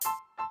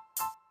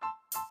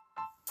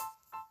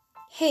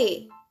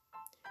Hey,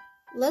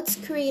 let's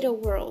create a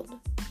world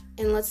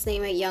and let's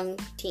name it Young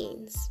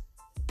Teens.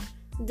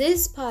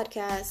 This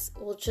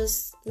podcast will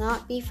just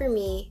not be for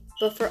me,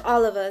 but for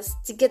all of us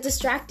to get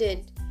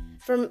distracted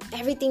from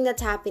everything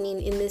that's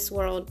happening in this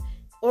world,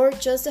 or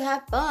just to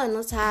have fun.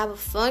 Let's have a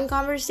fun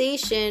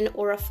conversation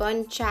or a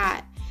fun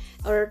chat,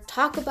 or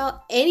talk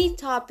about any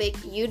topic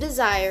you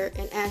desire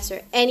and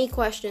answer any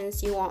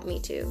questions you want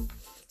me to.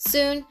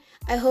 Soon,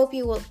 I hope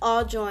you will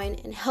all join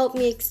and help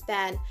me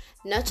expand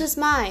not just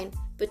mine,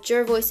 but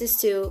your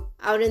voices too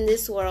out in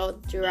this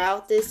world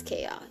throughout this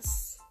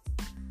chaos.